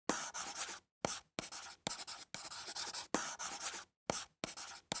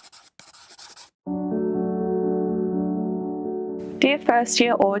Dear first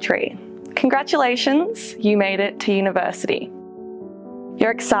year Audrey, congratulations, you made it to university. You're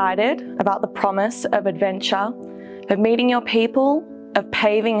excited about the promise of adventure, of meeting your people, of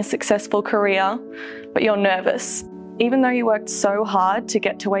paving a successful career, but you're nervous. Even though you worked so hard to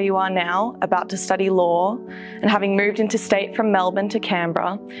get to where you are now, about to study law, and having moved interstate from Melbourne to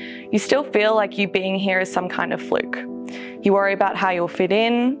Canberra, you still feel like you being here is some kind of fluke. You worry about how you'll fit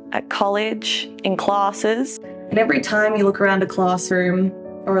in, at college, in classes, and every time you look around a classroom,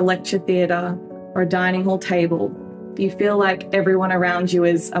 or a lecture theatre, or a dining hall table, you feel like everyone around you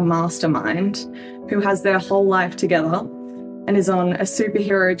is a mastermind who has their whole life together and is on a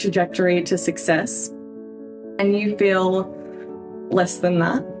superhero trajectory to success, and you feel less than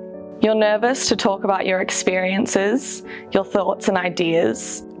that. You're nervous to talk about your experiences, your thoughts and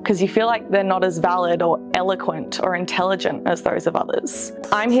ideas, because you feel like they're not as valid or eloquent or intelligent as those of others.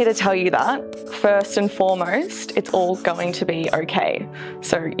 I'm here to tell you that, first and foremost, it's all going to be okay.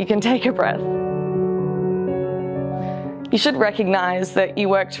 So you can take a breath. You should recognise that you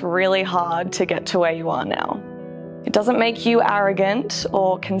worked really hard to get to where you are now. It doesn't make you arrogant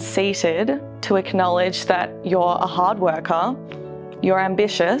or conceited to acknowledge that you're a hard worker, you're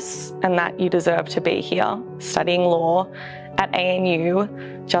ambitious, and that you deserve to be here, studying law at ANU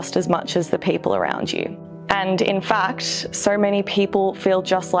just as much as the people around you. And in fact, so many people feel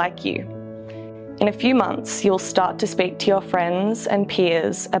just like you. In a few months, you'll start to speak to your friends and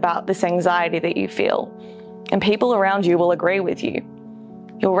peers about this anxiety that you feel, and people around you will agree with you.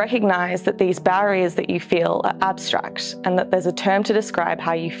 You'll recognise that these barriers that you feel are abstract and that there's a term to describe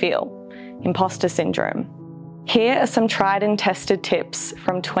how you feel: imposter syndrome. Here are some tried and tested tips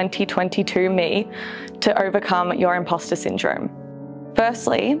from 2022 me to overcome your imposter syndrome.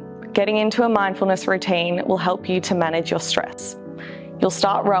 Firstly, getting into a mindfulness routine will help you to manage your stress. You'll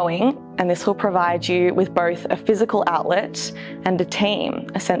start rowing, and this will provide you with both a physical outlet and a team,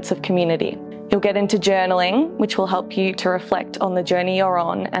 a sense of community. You'll get into journaling, which will help you to reflect on the journey you're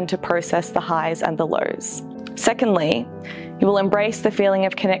on and to process the highs and the lows. Secondly, you will embrace the feeling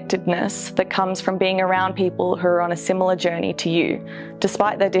of connectedness that comes from being around people who are on a similar journey to you,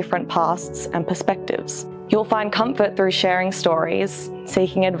 despite their different pasts and perspectives. You'll find comfort through sharing stories,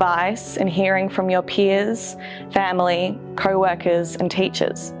 seeking advice, and hearing from your peers, family, co-workers, and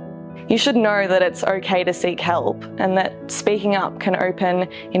teachers. You should know that it's okay to seek help and that speaking up can open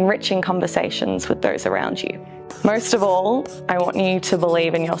enriching conversations with those around you. Most of all, I want you to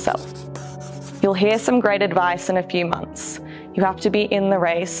believe in yourself. You'll hear some great advice in a few months. You have to be in the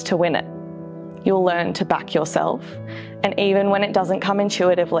race to win it. You'll learn to back yourself, and even when it doesn't come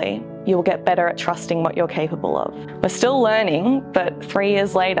intuitively, you'll get better at trusting what you're capable of. We're still learning, but 3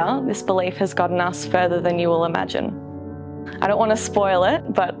 years later, this belief has gotten us further than you will imagine. I don't want to spoil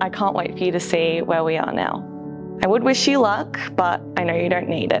it, but I can't wait for you to see where we are now. I would wish you luck, but I know you don't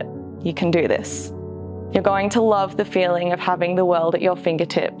need it. You can do this. You're going to love the feeling of having the world at your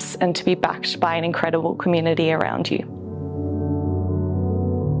fingertips and to be backed by an incredible community around you.